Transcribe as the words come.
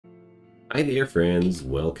Hi there friends,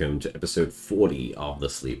 welcome to episode 40 of The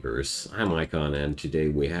Sleepers. I'm Icon and today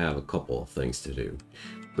we have a couple of things to do.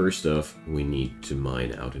 First off, we need to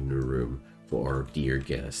mine out a new room for our dear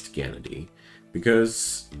guest, Gannady,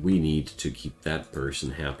 because we need to keep that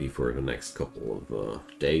person happy for the next couple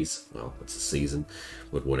of days. Well, it's a season,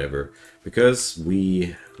 but whatever, because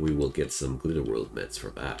we will get some Glitter World meds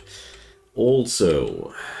for that.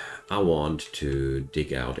 Also, I want to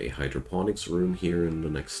dig out a hydroponics room here in the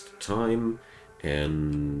next time,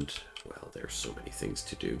 and, well, there's so many things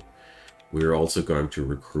to do. We're also going to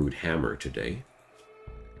recruit Hammer today.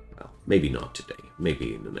 Well, maybe not today,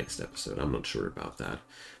 maybe in the next episode, I'm not sure about that.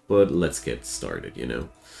 But let's get started, you know.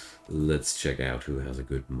 Let's check out who has a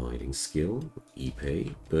good mining skill,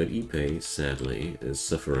 Ipe, but Ipe, sadly, is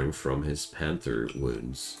suffering from his panther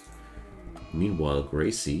wounds. Meanwhile,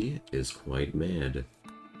 Gracie is quite mad.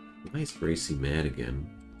 Why is Gracie mad again?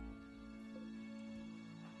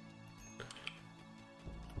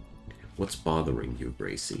 What's bothering you,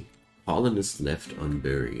 Gracie? Pollen is left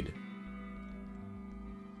unburied.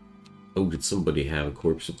 Oh, did somebody have a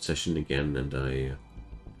corpse obsession again and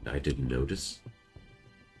I didn't notice?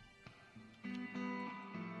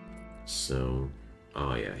 So,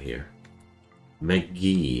 oh yeah, here.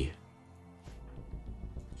 McGee.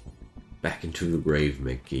 Back into the grave,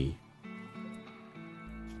 McGee.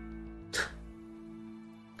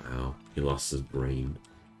 Wow, he lost his brain.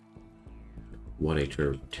 What a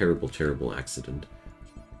terrible, terrible accident.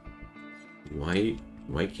 Why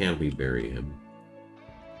can't we bury him?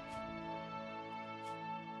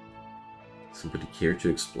 Somebody care to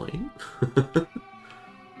explain?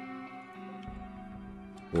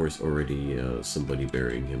 Or is already somebody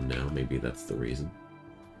burying him now? Maybe that's the reason.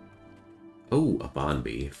 Oh, a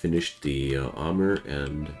Bonby. Finished the armor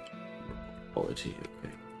and quality.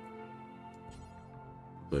 Okay.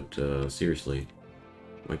 But seriously,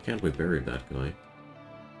 why can't we bury that guy?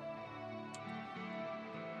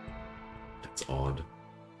 That's odd.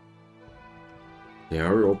 They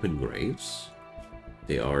are open graves.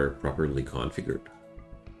 They are properly configured.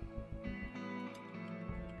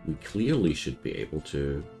 We clearly should be able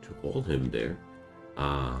to hold him there.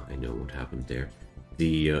 Ah, I know what happened there.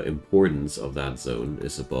 The importance of that zone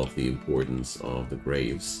is above the importance of the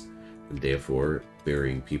graves, and therefore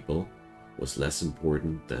burying people was less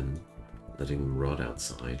important than letting them rot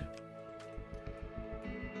outside.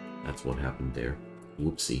 That's what happened there.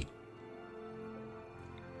 Whoopsie.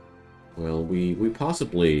 Well, we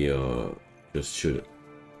possibly just should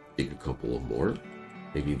dig a couple of more.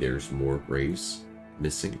 Maybe there's more graves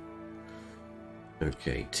missing.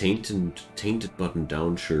 Okay, tainted button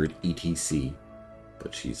down shirt etc.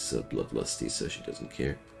 But she's bloodlusty, so she doesn't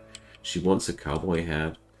care. She wants a cowboy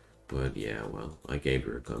hat, but yeah, well, I gave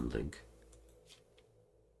her a gun link.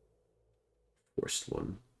 Forced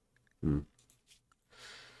one.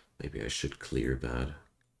 Maybe I should clear that.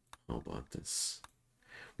 How about this?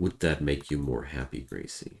 Would that make you more happy,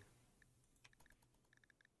 Gracie?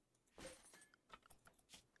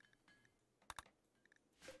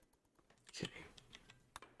 Okay.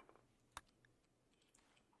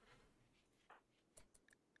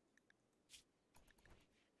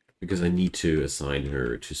 Because I need to assign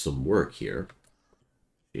her to some work here.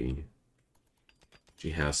 She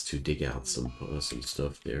has to dig out some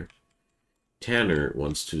stuff there. Tanner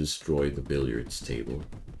wants to destroy the billiards table.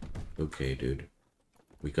 Okay, dude.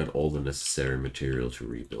 We got all the necessary material to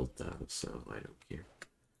rebuild that, so I don't care.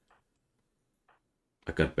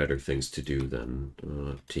 I got better things to do than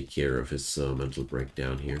take care of his mental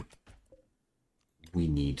breakdown here. We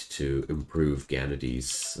need to improve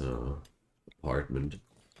Gannady's apartment.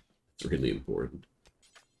 It's really important.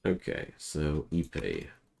 Okay, so Ipe.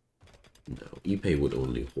 No, Ipe would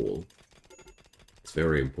only hold. It's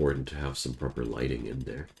very important to have some proper lighting in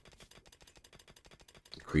there.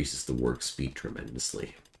 Increases the work speed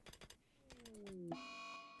tremendously.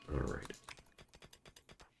 Alright.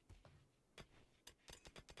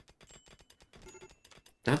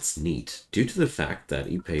 That's neat. Due to the fact that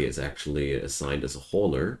Ipe is actually assigned as a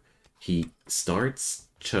hauler, he starts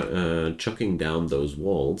chucking down those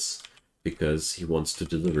walls because he wants to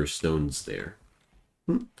deliver stones there.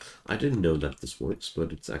 I didn't know that this works,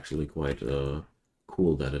 but it's actually quite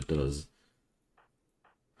cool that it does.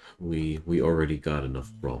 We already got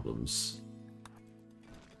enough problems.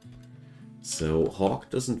 So Hawk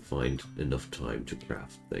doesn't find enough time to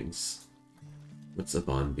craft things. What's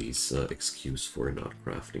Abanbi's excuse for not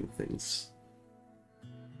crafting things?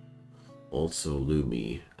 Also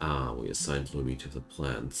Lumi. Ah, we assigned Lumi to the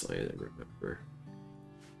plants, I remember.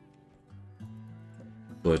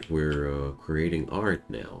 But we're creating art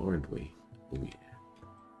now, aren't we? Oh, yeah.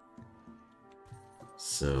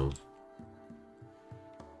 So,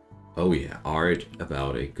 Oh yeah, art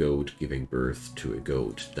about a goat giving birth to a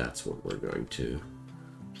goat. That's what we're going to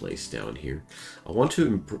place down here. I want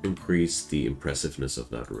to increase the impressiveness of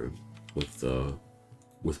that room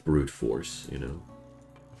with brute force, you know.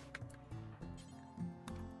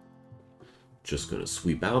 Just gonna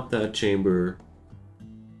sweep out that chamber.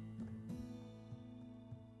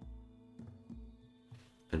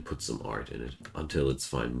 And put some art in it until it's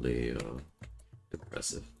finally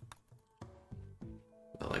impressive.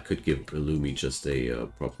 Well, I could give Illumi just a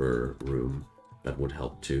proper room. That would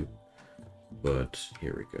help too. But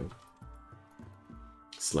here we go.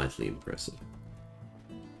 Slightly impressive.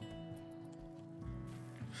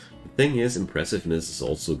 The thing is, impressiveness is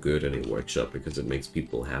also good in a workshop because it makes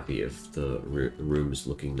people happy if the room is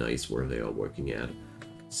looking nice where they are working at.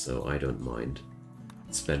 So I don't mind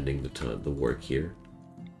spending the work here.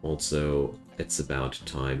 Also, it's about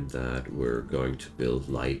time that we're going to build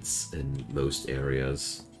lights in most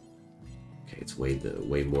areas. Okay, it's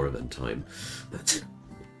way more than time. But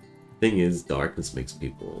thing is, darkness makes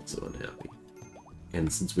people also unhappy.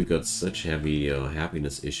 And since we got such heavy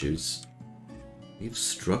happiness issues, we've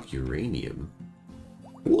struck uranium.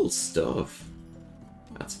 Cool stuff.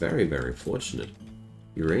 That's very, very fortunate.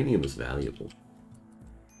 Uranium is valuable.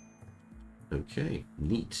 Okay,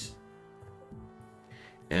 neat.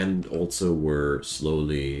 And also we're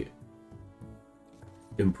slowly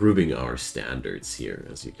improving our standards here,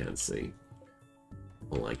 as you can see.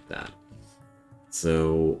 I like that.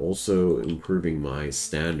 So also improving my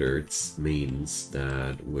standards means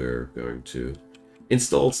that we're going to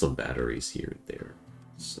install some batteries here and there.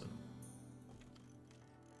 So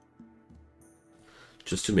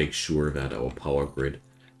just to make sure that our power grid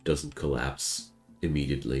doesn't collapse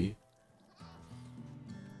immediately.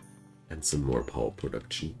 And some more power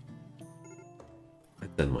production. And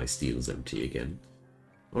then my steel is empty again.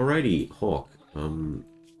 Alrighty, Hawk.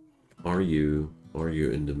 Are you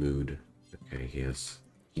in the mood? Okay,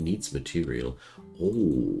 he needs material.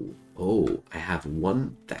 Oh, I have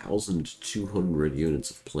 1,200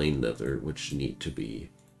 units of plain leather which need to be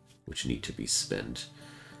spent.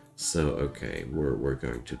 So okay, we're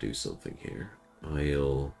going to do something here.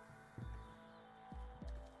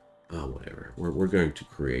 Whatever. We're going to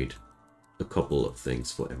create a couple of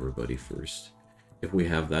things for everybody first. If we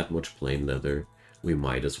have that much plain leather, we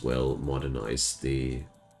might as well modernize the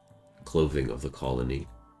clothing of the colony.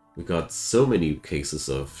 We got so many cases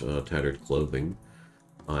of tattered clothing.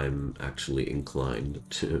 I'm actually inclined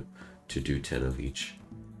to do 10 of each.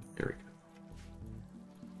 There we go.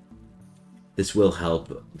 This will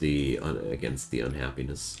help against the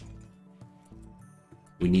unhappiness.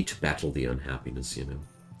 We need to battle the unhappiness, you know.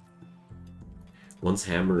 Once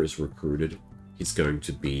Hammer is recruited, he's going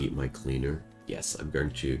to be my cleaner. Yes, I'm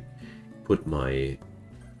going to put a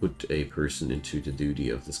person into the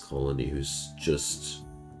duty of this colony who's just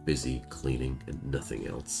busy cleaning and nothing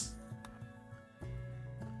else.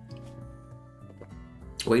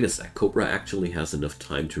 Wait a sec, Cobra actually has enough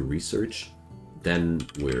time to research? Then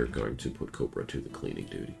we're going to put Cobra to the cleaning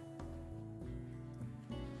duty.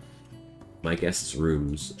 My guests'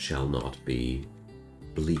 rooms shall not be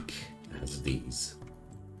bleak as these.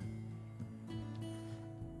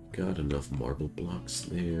 Got enough marble blocks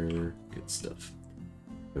there. Good stuff.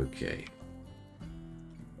 Okay.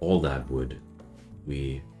 All that wood,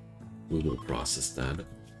 we will process that.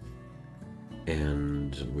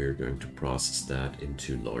 And we're going to process that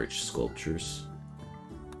into large sculptures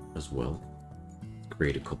as well.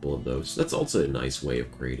 Create a couple of those. That's also a nice way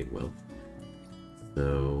of creating wealth.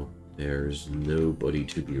 So there's nobody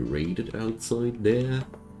to be raided outside there.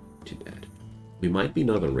 Too bad. We might be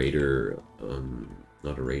not a raider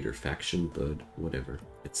faction, but whatever.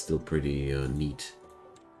 It's still pretty neat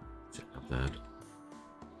to have that.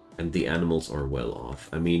 And the animals are well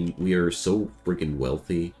off. I mean, we are so friggin'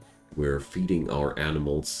 wealthy. We're feeding our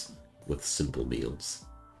animals with simple meals.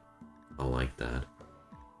 I like that.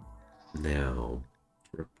 Now,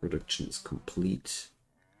 reproduction is complete.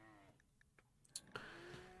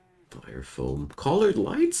 Fire foam. Colored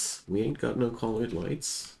lights? We ain't got no colored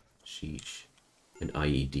lights. Sheesh. And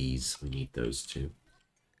IEDs. We need those too.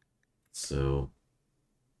 So.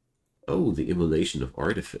 Oh, the immolation of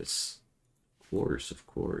artifice. Of course, of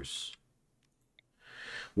course.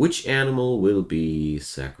 Which animal will be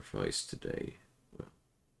sacrificed today? Well,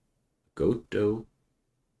 goat doe?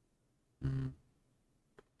 I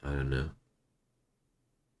don't know.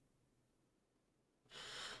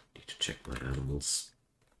 Need to check my animals.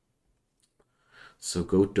 So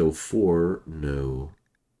goat doe 4, no.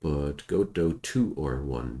 But goat doe 2 or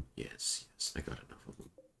 1, yes, I got enough of them.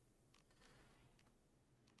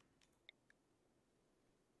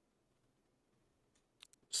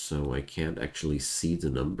 So I can't actually see the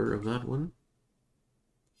number of that one.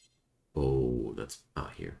 Oh, that's... Ah,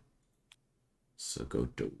 here. So go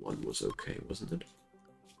to 1 was okay, wasn't it?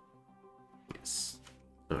 Yes.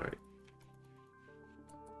 Alright.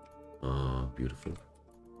 Ah, beautiful.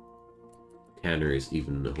 Tanner is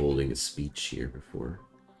even holding a speech here before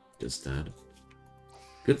he does that.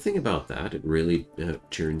 Good thing about that, it really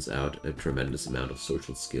churns out a tremendous amount of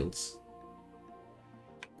social skills.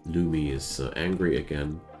 Lumi is angry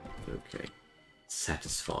again. Okay.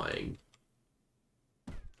 Satisfying.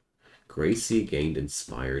 Gracie gained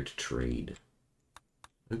inspired trade.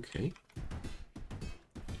 Okay.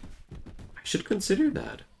 I should consider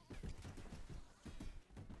that.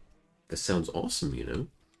 This sounds awesome, you know?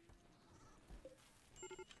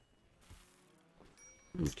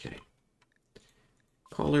 Okay.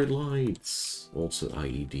 Colored lights. Also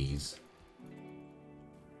IEDs.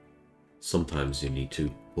 Sometimes you need to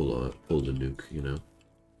pull the nuke, you know?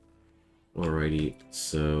 Alrighty,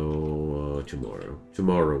 so tomorrow.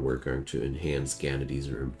 Tomorrow we're going to enhance Ganity's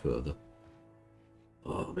room further.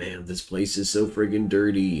 Oh man, this place is so friggin'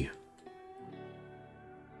 dirty.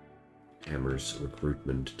 Hammer's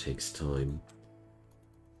recruitment takes time.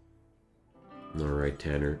 Alright,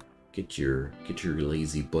 Tanner, get your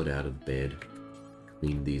lazy butt out of bed.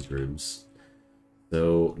 Clean these rooms.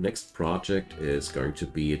 So next project is going to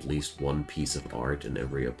be at least one piece of art in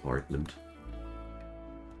every apartment.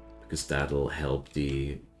 Because that'll help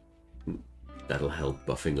buffing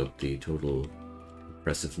up the total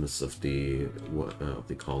impressiveness of the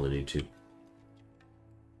colony too.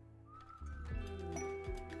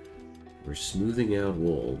 We're smoothing out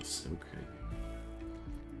walls. Okay.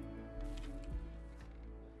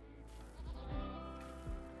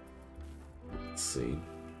 Let's see.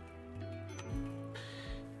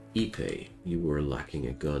 Ipe, you were lacking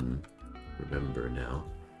a gun. Remember now.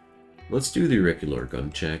 Let's do the regular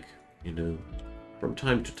gun check. You know, from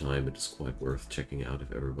time to time it is quite worth checking out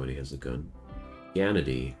if everybody has a gun.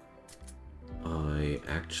 Ganity, I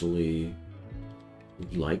actually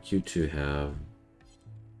would like you to have...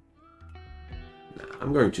 Nah,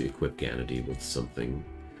 I'm going to equip Ganity with something.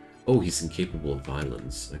 Oh, he's incapable of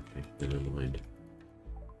violence. Okay, never mind.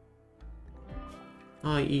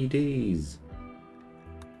 IEDs.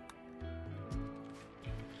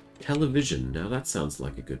 Television. Now that sounds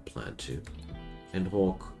like a good plan too. And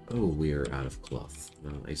Hawk. Oh, we are out of cloth.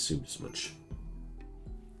 Well, I assumed as much.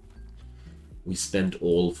 We spent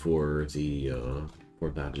all for the for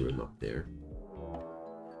that room up there.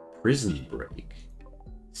 Prison break.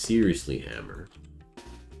 Seriously, Hammer.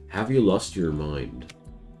 Have you lost your mind?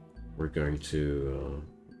 We're going to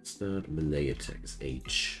what's that? Melee attacks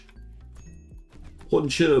H.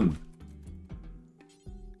 Punch him!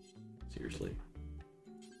 Seriously.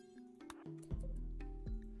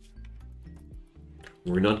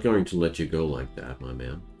 We're not going to let you go like that, my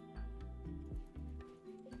man.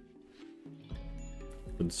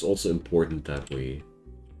 But it's also important that we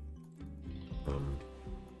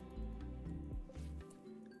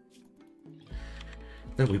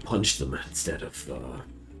punch them instead of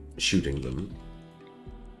shooting them.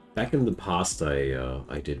 Back in the past,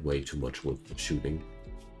 I did way too much with shooting,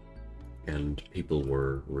 and people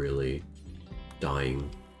were really dying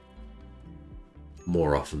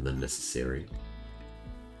more often than necessary.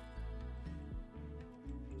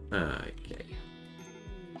 Okay.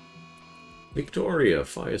 Victoria,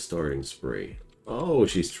 fire starting spray. Oh,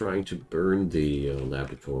 she's trying to burn the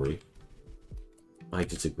laboratory. I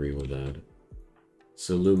disagree with that.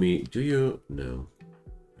 So, Lumi, do you... No.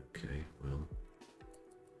 Okay, well...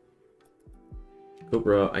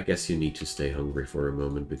 Cobra, I guess you need to stay hungry for a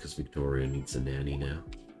moment because Victoria needs a nanny now.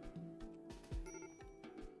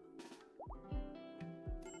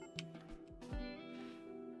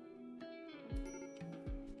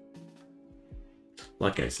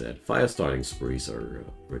 Like I said, fire starting sprees are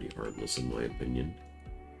pretty harmless in my opinion.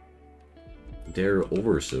 They're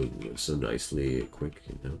over so nicely quick,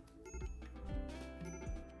 you know.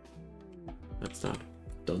 That's not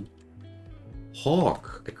done.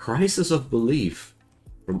 Hawk, a crisis of belief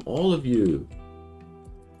from all of you.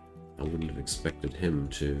 I wouldn't have expected him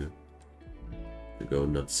to go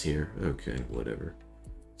nuts here. Okay, whatever.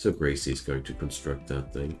 So Gracie's going to construct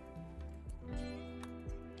that thing.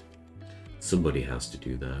 Somebody has to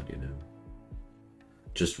do that, you know.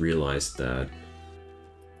 Just realized that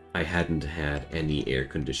I hadn't had any air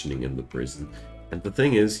conditioning in the prison. And the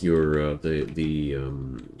thing is, your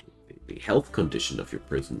the health condition of your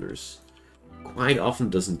prisoners quite often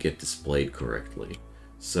doesn't get displayed correctly.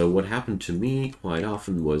 So what happened to me quite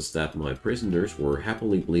often was that my prisoners were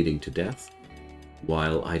happily bleeding to death,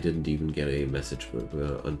 while I didn't even get a message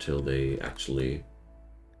until they actually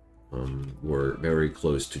We're very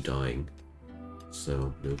close to dying.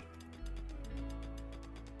 So, nope.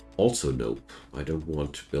 Also, nope. I don't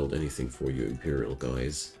want to build anything for you, Imperial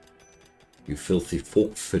guys. You filthy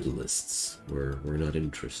folk fiddlists. We're not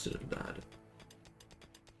interested in that.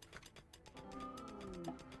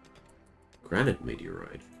 Granite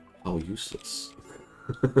meteorite. How useless.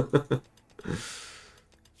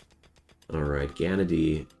 Alright,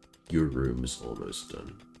 Ganady, your room is almost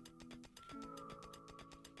done.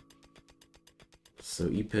 So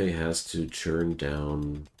Ipe has to churn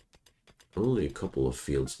down only a couple of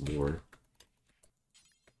fields more.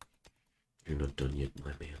 You're not done yet,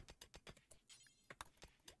 my man.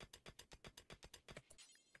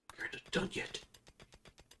 You're not done yet.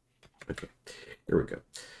 Okay, here we go.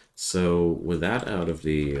 So with that out of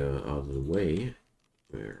the way,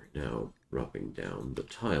 we're now dropping down the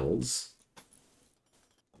tiles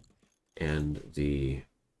and the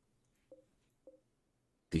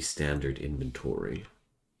standard inventory.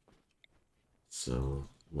 So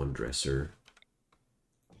one dresser,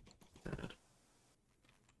 that.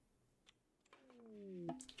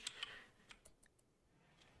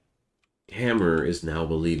 Hammer is now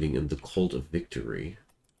believing in the cult of victory.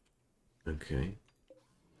 Okay.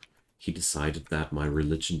 He decided that my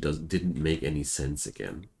religion didn't make any sense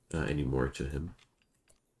again anymore to him.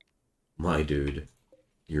 My dude,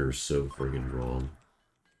 you're so friggin' wrong.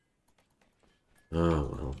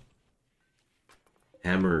 Oh well.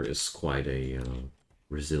 Hammer is quite a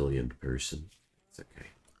resilient person. It's okay.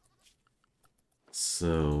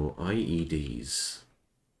 So, IEDs.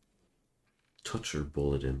 Touch or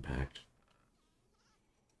bullet impact.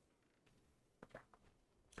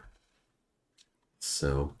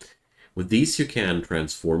 So, with these you can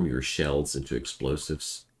transform your shells into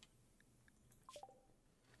explosives.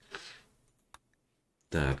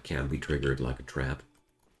 That can be triggered like a trap.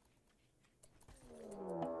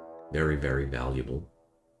 Very, very valuable.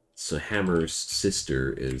 So Hammer's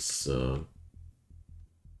sister is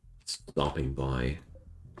stopping by.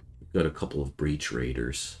 We've got a couple of breach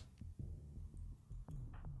raiders.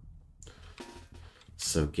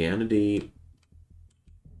 So Ganady,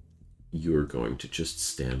 you're going to just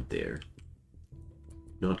stand there.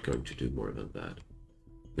 Not going to do more than that.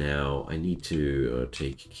 Now, I need to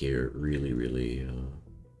take care really, really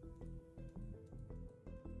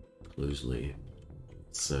closely.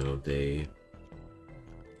 So they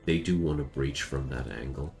do want to breach from that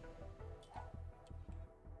angle.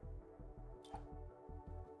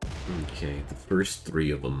 Okay, the first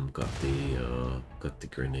three of them got the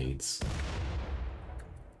grenades.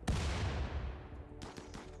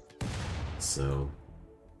 So,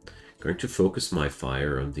 going to focus my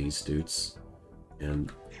fire on these dudes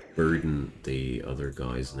and burden the other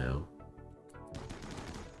guys now.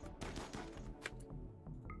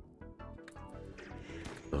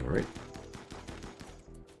 Alright.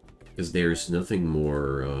 Because there's nothing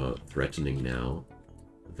more threatening now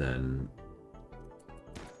than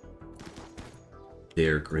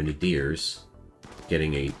their grenadiers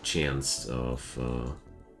getting a chance of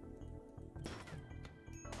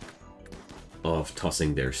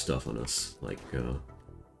tossing their stuff on us. Like,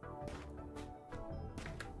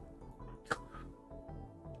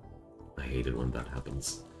 I hate it when that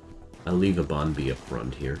happens. I'll leave a Bonby up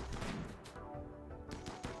front here.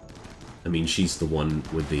 I mean, she's the one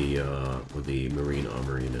with the marine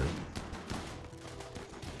armor, you know.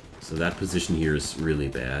 So that position here is really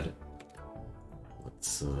bad.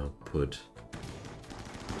 Let's put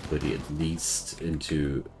it at least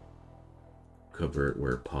into cover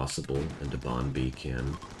where possible, and the Bonby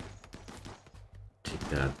can take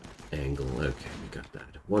that angle. Okay, we got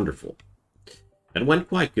that. Wonderful. It went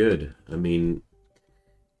quite good. I mean,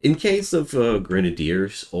 in case of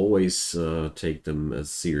grenadiers, always take them as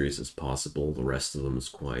serious as possible. The rest of them is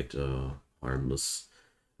quite harmless.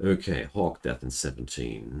 Okay, Hawk death in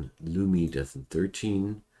 17. Lumi death in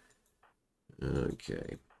 13.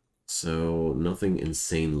 Okay, so nothing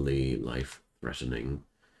insanely life-threatening.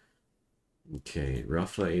 Okay,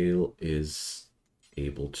 Raphael is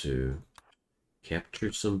able to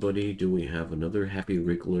capture somebody. Do we have another Happy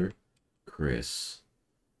Wriggler? Chris.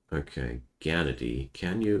 Okay, Ganady,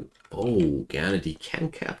 can you... Oh, Ganady can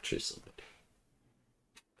capture somebody.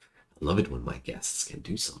 I love it when my guests can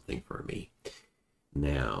do something for me.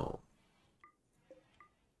 Now,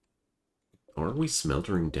 are we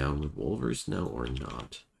smeltering down revolvers now or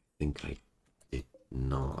not? I think I did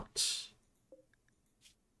not.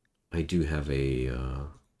 I do have a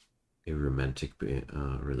romantic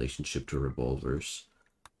relationship to revolvers.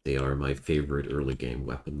 They are my favorite early game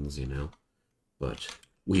weapons, you know. But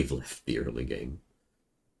we've left the early game.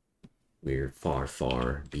 We're far,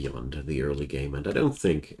 far beyond the early game, and I don't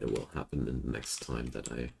think it will happen in the next time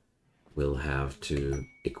that I will have to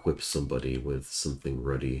equip somebody with something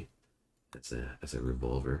ruddy as a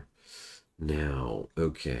revolver. Now,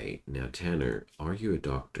 okay, now Tanner, are you a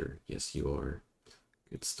doctor? Yes, you are.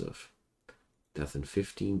 Good stuff. Death in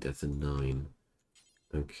 15, death in 9.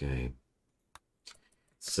 Okay.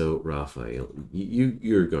 So, Raphael,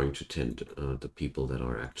 you're going to tend the people that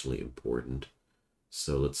are actually important.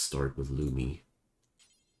 So let's start with Lumi.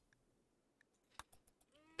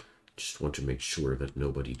 Just want to make sure that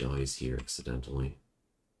nobody dies here accidentally.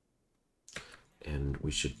 And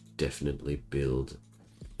we should definitely build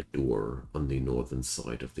a door on the northern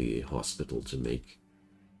side of the hospital to make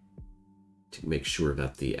sure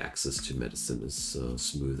that the access to medicine is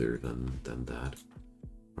smoother than that.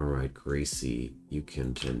 Alright, Gracie, you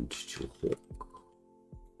can tend to Hawk.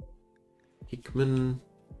 Hickman.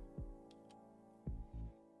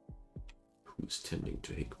 Who's tending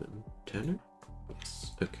to Hickman? Tanner?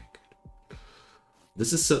 Yes, okay, good.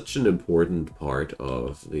 This is such an important part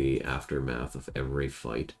of the aftermath of every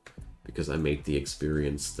fight, because I made the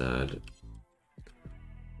experience that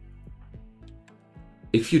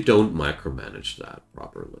if you don't micromanage that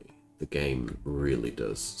properly, the game really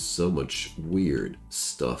does so much weird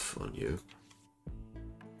stuff on you.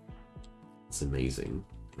 It's amazing.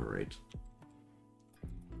 Alright.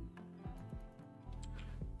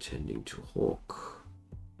 Tending to Hawk.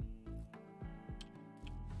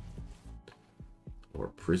 Our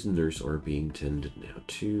prisoners are being tended now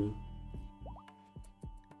too.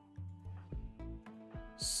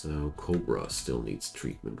 So Cobra still needs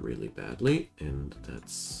treatment really badly, and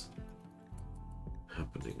that's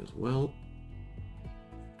happening as well.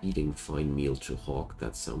 Eating fine meal to Hawk,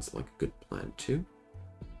 that sounds like a good plan too.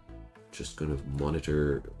 Just gonna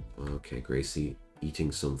monitor. Okay, Gracie,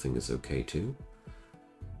 eating something is okay too.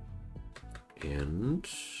 And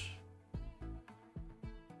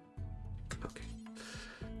okay,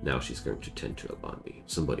 now she's going to tend to Abandi.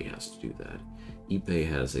 Somebody has to do that. Ipe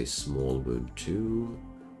has a small wound too.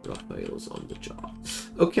 Raphael's on the job.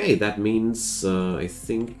 Okay, that means I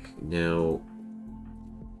think now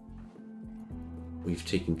we've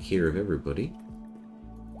taken care of everybody.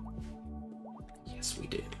 Yes, we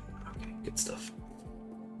did. Okay, good stuff.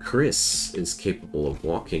 Chris is capable of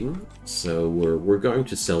walking, so we're going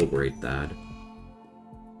to celebrate that.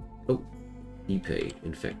 Oh, Ipe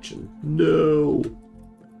infection. No.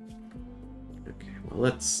 Okay, well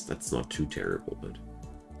that's not too terrible, but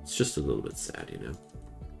it's just a little bit sad, you know.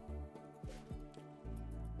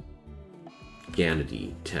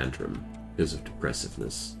 Ganity tantrum because of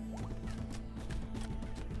depressiveness.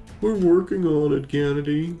 We're working on it,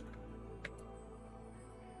 Ganity.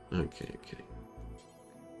 Okay.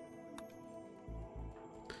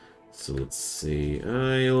 So let's see.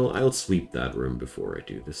 I'll sweep that room before I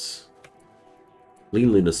do this.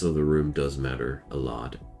 Cleanliness of the room does matter a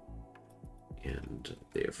lot, and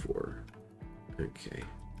therefore, okay,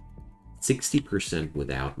 60%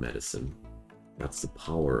 without medicine. That's the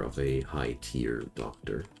power of a high-tier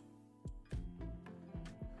doctor.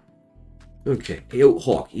 Okay, yo,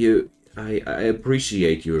 Hawk, I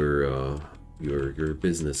appreciate your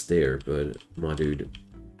business there, but my dude,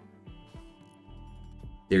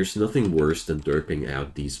 there's nothing worse than derping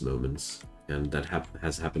out these moments, and that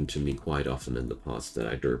has happened to me quite often in the past that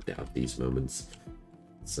I derped out these moments.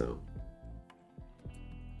 So,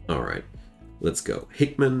 all right. Let's go.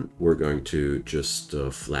 Hickman, we're going to just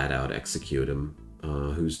flat out execute him.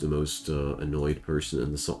 Who's the most annoyed person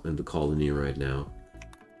in the colony right now?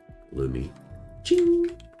 Lumi.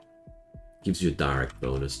 Ching! Gives you a direct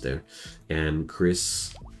bonus there. And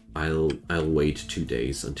Chris, I'll wait 2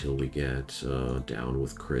 days until we get down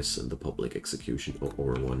with Chris and the public execution,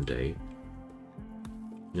 or 1 day.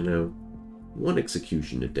 You know, 1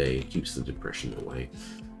 execution a day keeps the depression away.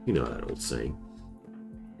 You know that old saying.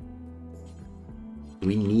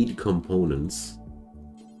 We need components.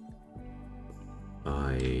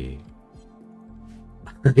 I'm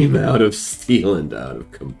out of steel and out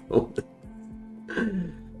of components.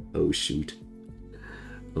 Oh shoot.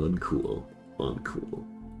 Uncool.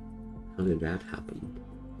 How did that happen?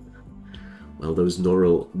 Well, those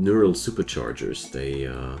neural superchargers, they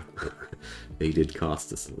they did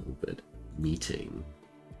cost us a little bit. Meeting.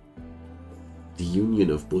 The Union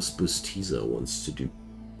of Busbus Tiza wants to do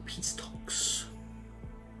peace talks.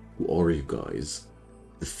 Who are you guys?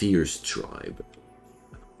 The Fierce Tribe.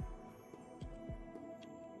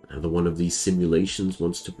 Another one of these simulations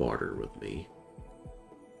wants to barter with me.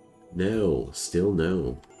 No, still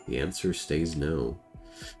no. The answer stays no.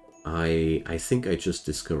 I think I just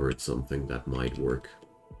discovered something that might work.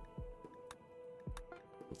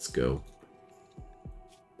 Let's go.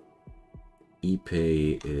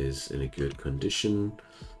 Ipe is in a good condition.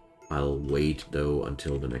 I'll wait, though,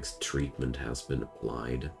 until the next treatment has been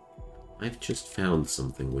applied. I've just found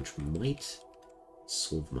something which might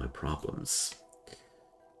solve my problems.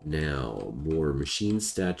 Now, more machine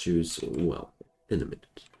statues. Well, in a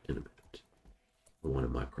minute. In a minute. I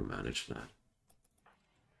want to micromanage that.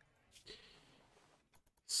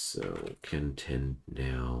 So, can 10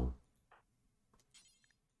 now.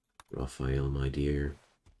 Raphael, my dear.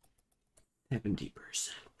 70%.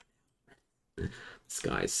 This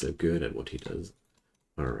guy is so good at what he does.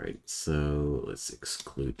 Alright, so let's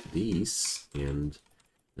exclude these and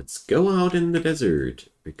let's go out in the desert,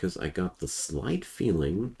 because I got the slight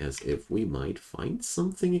feeling as if we might find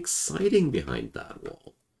something exciting behind that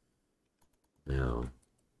wall. Now.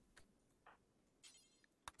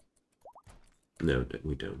 No,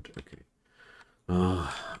 we don't. Okay.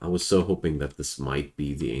 I was so hoping that this might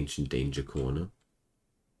be the Ancient Danger Corner.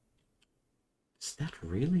 Is that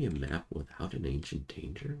really a map without an Ancient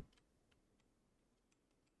Danger?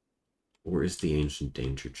 Or is the Ancient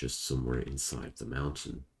Danger just somewhere inside the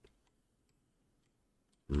mountain?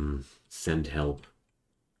 Send help.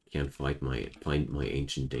 Can't find my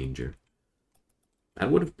Ancient Danger.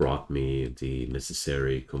 That would have brought me the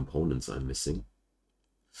necessary components I'm missing.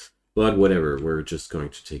 But whatever, we're just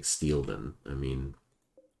going to take steel then. I mean,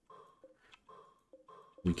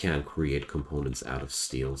 we can't create components out of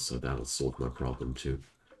steel, so that'll solve my problem too.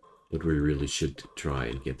 But we really should try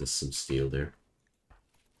and get us some steel there.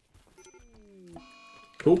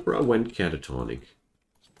 Cobra went catatonic.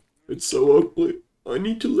 It's so ugly. I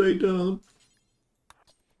need to lay down.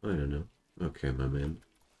 I don't know. Okay, my man.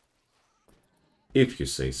 If you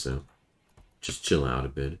say so. Just chill out a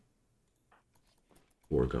bit.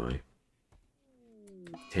 Poor guy.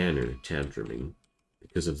 Tanner tantruming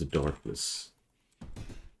because of the darkness.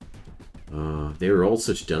 They were all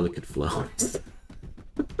such delicate flowers.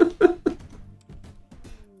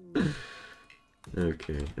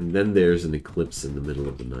 Okay, and then there's an eclipse in the middle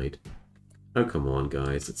of the night. Oh, come on,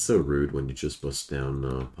 guys. It's so rude when you just bust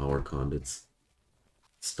down power conduits.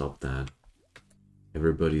 Stop that.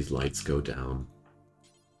 Everybody's lights go down.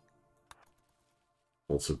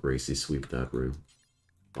 Also, Gracie, sweep that room.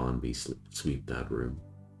 Bonby, sweep that room.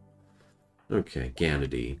 Okay,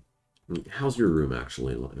 Ganady. How's your room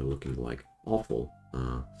actually looking like? Awful.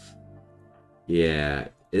 Yeah,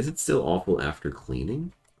 is it still awful after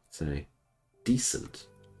cleaning? Say, decent.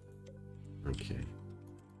 Okay.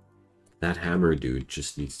 That hammer dude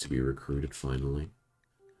just needs to be recruited finally.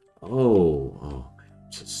 Oh, man,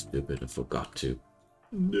 I'm so stupid. I forgot to.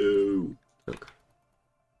 No. Okay.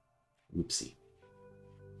 Oopsie.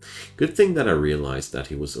 Good thing that I realized that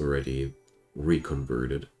he was already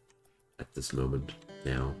reconverted at this moment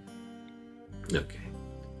now. Okay.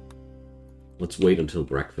 Let's wait until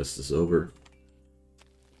breakfast is over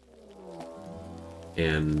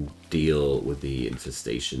and deal with the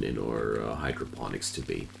infestation in our hydroponics to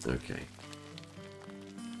be. Okay.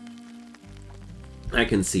 I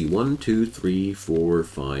can see 1, 2, 3, 4,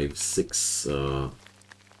 5, 6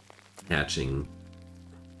 hatching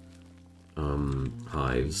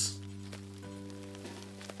hives.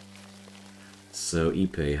 So,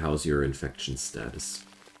 Ipe, how's your infection status?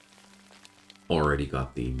 Already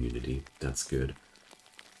got the immunity. That's good.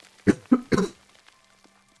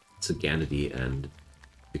 So, Ganady and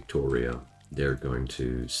Victoria, they're going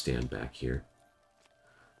to stand back here.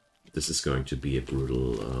 This is going to be a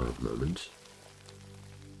brutal moment.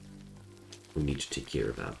 We need to take care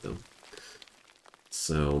of that, though.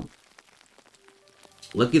 So,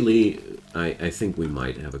 luckily, I think we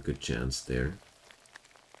might have a good chance there.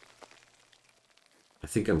 I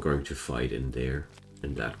think I'm going to fight in there,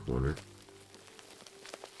 in that corner.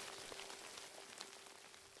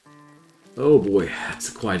 Oh boy, it's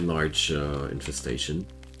a quite large infestation.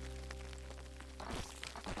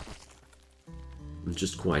 I'm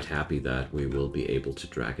just quite happy that we will be able to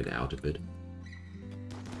drag it out a bit.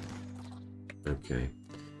 Okay.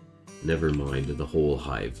 Never mind, the whole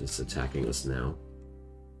hive is attacking us now.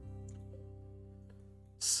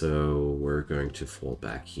 So we're going to fall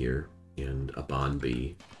back here, and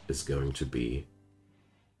Abanbi is going to be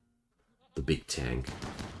the big tank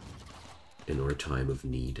in our time of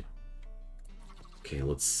need. Okay,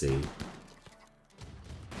 let's see.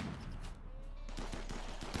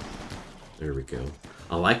 There we go.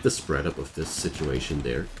 I like the spread up of this situation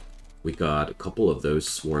there. We got a couple of those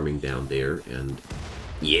swarming down there, and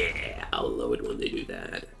yeah, I love it when they do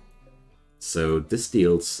that. So this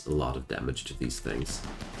deals a lot of damage to these things.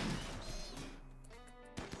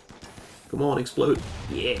 Come on, explode.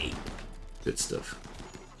 Yay. Good stuff.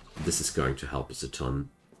 This is going to help us a ton.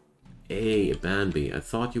 A Banby. I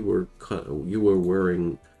thought you were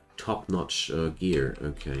wearing top-notch gear.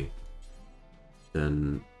 Okay.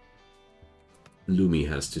 Then Lumi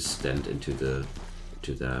has to stand into that.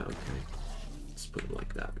 Okay. Let's put it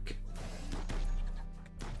like that. Okay.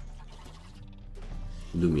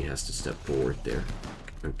 Lumi has to step forward there.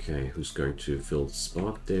 Okay, who's going to fill the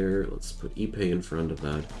spot there? Let's put Ipe in front of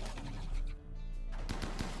that.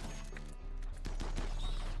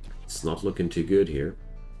 It's not looking too good here.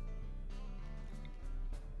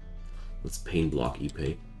 Let's pain block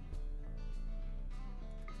Ipe.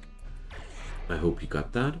 I hope you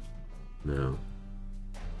got that. No.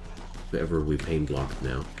 Whoever we pain blocked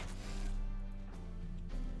now.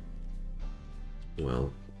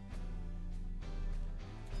 Well.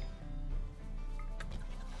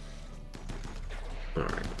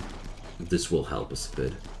 Alright. This will help us a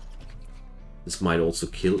bit. This might also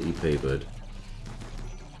kill Ipe, but...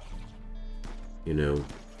 you know,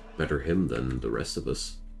 better him than the rest of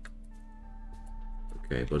us.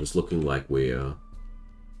 Okay, but it's looking like we're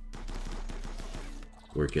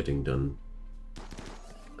getting done.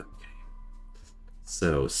 Okay.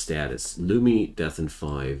 So, status. Lumi, death in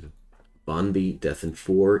 5. Banbi, death in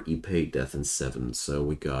 4. Ipe, death in 7. So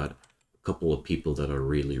we got a couple of people that are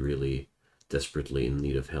really, really desperately in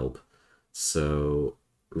need of help. So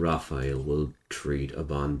Raphael will treat a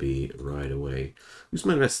Banbi right away. Who's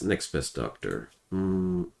my next best doctor?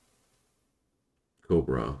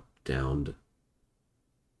 Cobra, downed.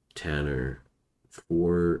 Tanner,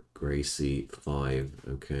 4. Gracie, 5.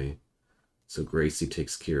 Okay. So Gracie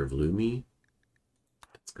takes care of Lumi.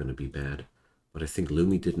 That's gonna be bad. But I think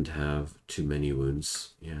Lumi didn't have too many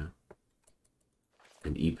wounds. Yeah.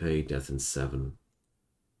 And Ipe, death in 7.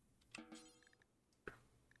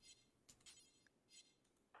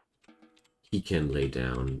 He can lay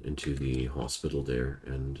down into the hospital there,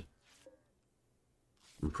 and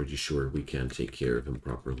I'm pretty sure we can take care of him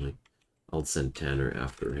properly. I'll send Tanner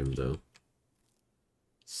after him, though.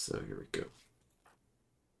 So here we go.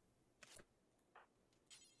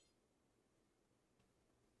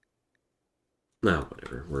 Now,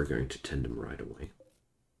 whatever. We're going to tend him right away.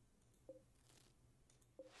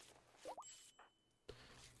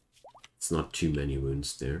 It's not too many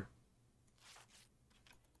wounds there.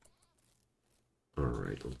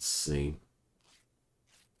 Alright, let's see.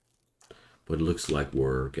 But it looks like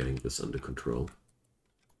we're getting this under control.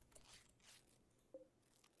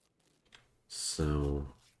 So,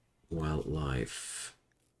 wildlife,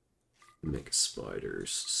 mega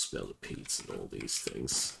spiders, spellipedes, and all these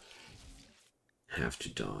things have to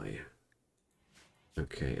die.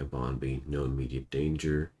 Okay, a Banbi, no immediate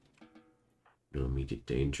danger. No immediate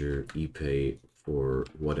danger. Ipe, for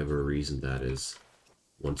whatever reason that is,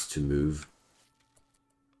 wants to move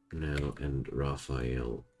now, and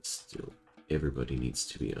Raphael still. Everybody needs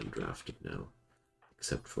to be undrafted now,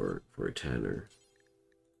 except for Tanner.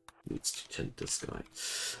 Needs to tend this guy.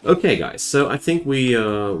 Okay, guys. So I think we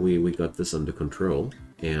got this under control,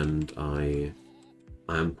 and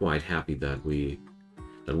I'm quite happy that we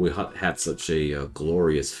had such a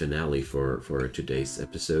glorious finale for today's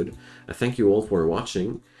episode. I thank you all for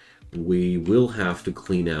watching. We will have to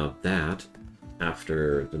clean out that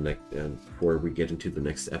after the next before we get into the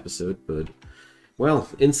next episode, but well,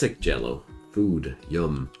 insect jello, food,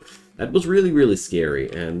 yum. That was really, really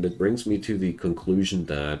scary, and it brings me to the conclusion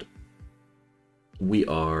that we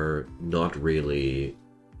are not really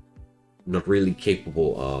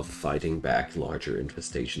capable of fighting back larger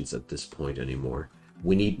infestations at this point anymore.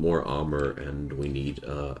 We need more armor, and we need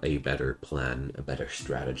a better plan, a better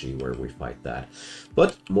strategy where we fight that.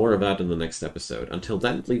 But more of that in the next episode. Until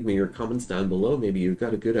then, leave me your comments down below. Maybe you've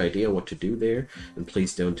got a good idea what to do there. And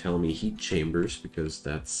please don't tell me heat chambers, because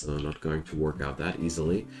that's not going to work out that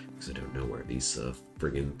easily. Because I don't know where these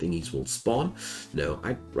friggin' thingies will spawn. No,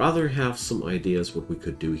 I'd rather have some ideas what we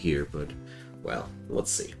could do here, but... well, let's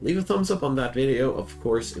see. Leave a thumbs up on that video. Of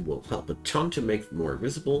course, it will help a ton to make it more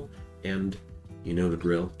visible. And... you know the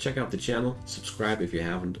drill. Check out the channel, subscribe if you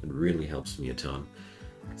haven't, it really helps me a ton.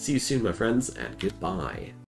 See you soon, my friends, and goodbye.